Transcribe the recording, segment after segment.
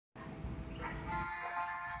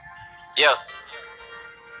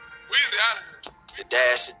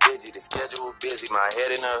crazy. The schedule busy. My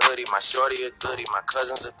head in a hoodie. My shorty a goodie. My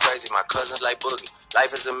cousins are crazy. My cousins like boogie.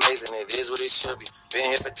 Life is amazing. It is what it should be. Been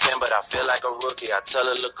here for 10, but I feel like a rookie. I tell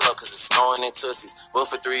her look up, cause it's snowing in Tootsies.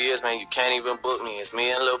 Booked for 3 years, man, you can't even book me. It's me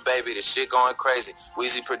and Lil Baby, this shit going crazy.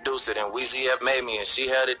 Weezy produced it, and Weezy have made me, and she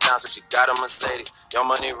held it down, so she got a Mercedes. Young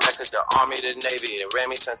Money Records, the Army, the Navy. They ran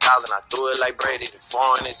me 10,000, I threw it like Brady. The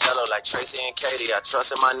foreign is yellow like Tracy and Katie. I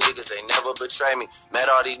trusted my niggas, they never betray me. Met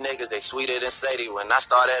all these niggas, they sweeter than Sadie. When I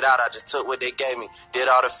started out, I just took what they gave me. Did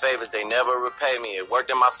all the favors, they never repay me. It worked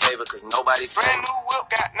in my favor, cause nobody said brand new whip,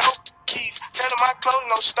 got no keys. Tell them my clothes,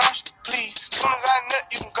 no starch, please. Soon as I nut,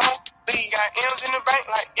 you can go leave. Got M's in the bank,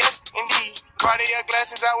 like yes, indeed. Cartier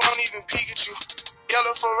glasses, I won't even peek at you.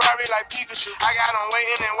 Yellow Ferrari like Pikachu. I got him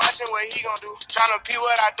waiting and watching what he gon' do. Tryna pee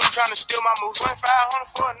what I do, tryna steal my moves.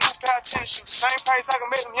 2500 for a new pair of tennis shoes. The same price I can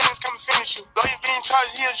make them youngins come and finish you. Though you being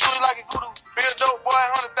charged, he a jewelry like a voodoo. Real dope boy,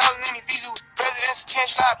 100,000 in the visa. President's 10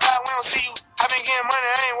 slide by, we don't see you. I been getting money,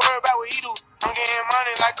 I ain't worried about what he do. I'm getting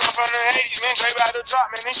money like I'm from the 80s, man. Dre about to drop,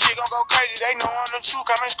 man. This shit gon' go crazy. They know I'm the truth,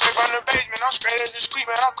 coming straight from the basement. I'm straight as a street,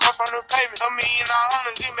 man. I come from the pavement. A million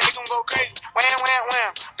 $100s, it make them go crazy. Wham, wham,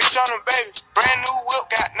 wham. Bitch on them, baby. Brand new whip,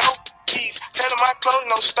 got no keys. Tell them my clothes,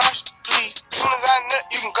 no starch, please. Soon as I nut,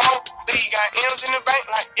 you can go leave. Got M's in the bank,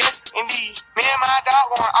 like yes, indeed. Me and my dog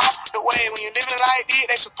going off the way. When you living like this,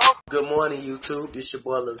 they supposed. Good morning, YouTube. This your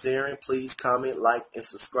boy Lazarian. Please comment, like, and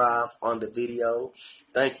subscribe on the video.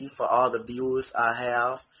 Thank you for all the viewers I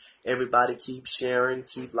have. Everybody keep sharing,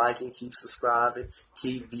 keep liking, keep subscribing,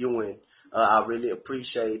 keep viewing. I really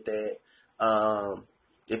appreciate that.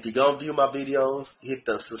 If you're going to view my videos, hit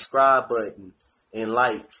the subscribe button and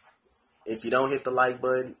like. If you don't hit the like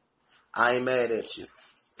button, I ain't mad at you.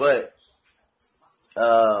 But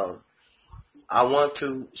I want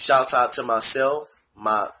to shout out to myself,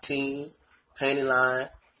 my team, Painting Line.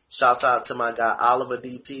 Shout out to my guy Oliver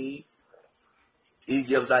DP. He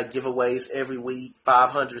gives out giveaways every week.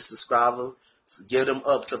 500 subscribers. So get them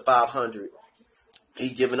up to 500.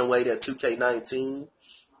 He giving away that 2K19.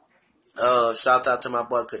 Shout out to my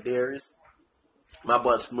boy Kadarius, my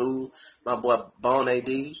boy Smooth, my boy Bone AD,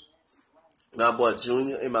 my boy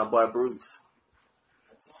Junior, and my boy Bruce.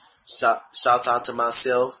 Shout out to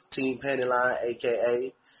myself, Team Painting Line,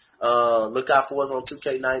 a.k.a. Look out for us on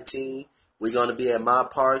 2K19. We're going to be at my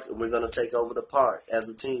park, and we're going to take over the park as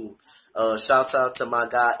a team. Shout out to my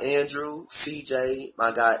guy Andrew, CJ,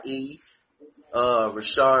 my guy E,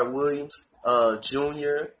 Rashard Williams,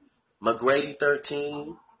 Junior, McGrady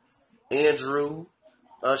 13, Andrew.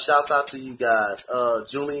 Shout out to you guys.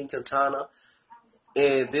 Julian Quintana.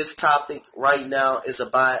 And this topic right now is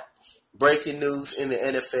about breaking news in the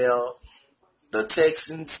NFL. The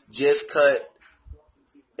Texans just cut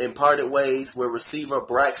and parted ways with receiver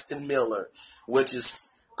Braxton Miller, which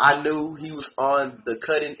is, I knew he was on the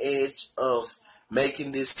cutting edge of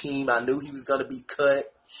making this team. I knew he was going to be cut.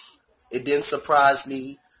 It didn't surprise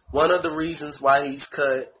me. One of the reasons why he's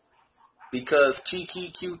cut, because Kiki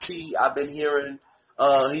QT, I've been hearing,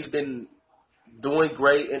 he's been doing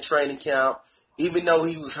great in training camp. Even though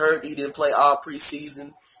he was hurt, he didn't play all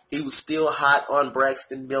preseason, he was still hot on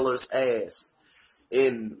Braxton Miller's ass.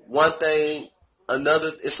 And one thing,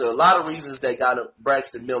 it's a lot of reasons that got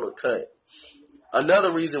Braxton Miller cut.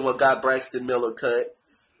 Another reason what got Braxton Miller cut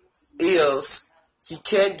is he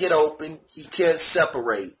can't get open, he can't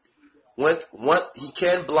separate. He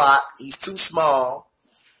can't block, he's too small.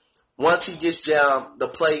 Once he gets jammed, the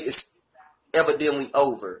play is evidently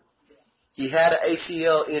over. He had an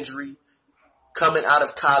ACL injury coming out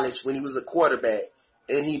of college when he was a quarterback,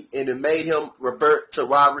 and it made him revert to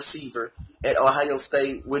wide receiver at Ohio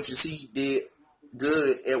State, which is he did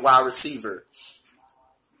good at wide receiver.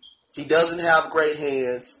 He doesn't have great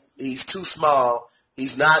hands. He's too small.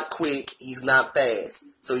 He's not quick. He's not fast.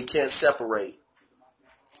 So he can't separate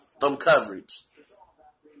from coverage.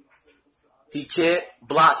 He can't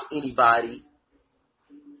block anybody.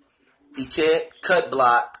 He can't cut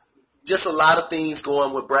block. Just a lot of things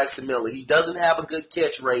going with Braxton Miller. He doesn't have a good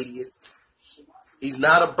catch radius. He's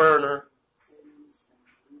not a burner.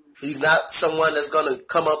 He's not someone that's going to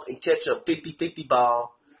come up and catch a 50-50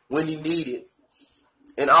 ball when you need it.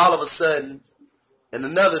 And all of a sudden, and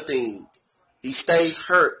another thing, he stays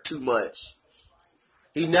hurt too much.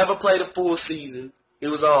 He never played a full season. He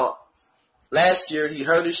was on. Last year, he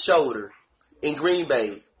hurt his shoulder in Green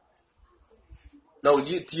Bay. No,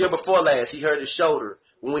 the year before last, he hurt his shoulder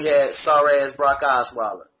when we had sorry-ass Brock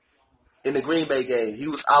Osweiler in the Green Bay game. He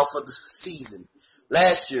was out for the season.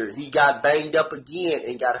 Last year, he got banged up again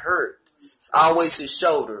and got hurt. It's always his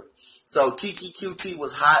shoulder. So Kiki QT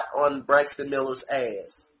was hot on Braxton Miller's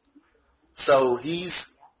ass. So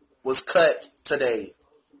was cut today.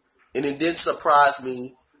 and it didn't surprise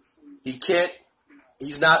me.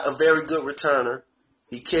 He's not a very good returner.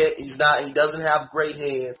 He doesn't have great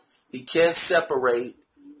hands. He can't separate.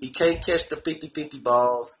 He can't catch the 50-50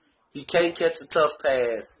 balls. He can't catch a tough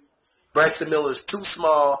pass. Braxton Miller is too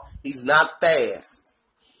small. He's not fast.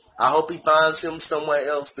 I hope he finds him somewhere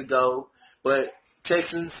else to go. But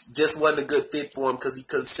Texans just wasn't a good fit for him because he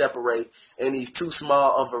couldn't separate, and he's too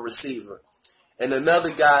small of a receiver. And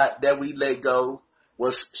another guy that we let go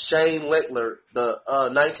was Shane Lechler, the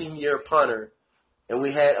 19-year punter. And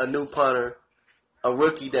we had a new punter, a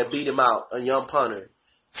rookie that beat him out, a young punter.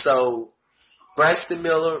 So Braxton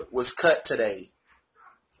Miller was cut today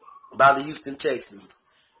by the Houston Texans.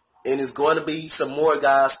 And there's going to be some more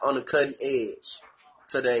guys on the cutting edge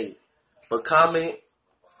today. But comment,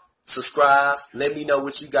 subscribe, let me know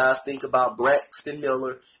what you guys think about Braxton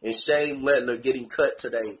Miller and Shane Lechler getting cut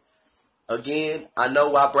today. Again, I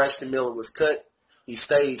know why Braxton Miller was cut. He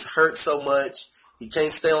stays hurt so much. He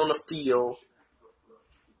can't stay on the field.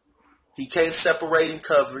 He can't separate in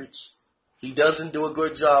coverage. He doesn't do a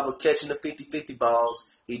good job of catching the 50-50 balls.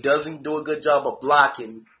 He doesn't do a good job of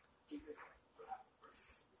blocking.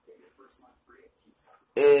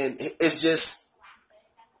 And it's just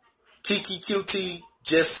Kiki QT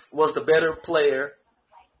just was the better player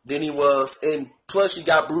than he was. And plus you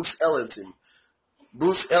got Bruce Ellington.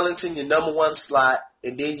 Bruce Ellington, your number one slot.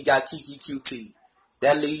 And then you got Kiki QT.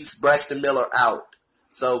 That leaves Braxton Miller out.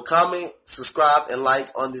 So comment, subscribe, and like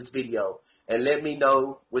on this video. And let me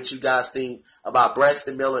know what you guys think about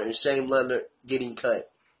Braxton Miller and Shane Lechler getting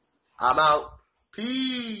cut. I'm out.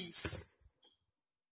 Peace.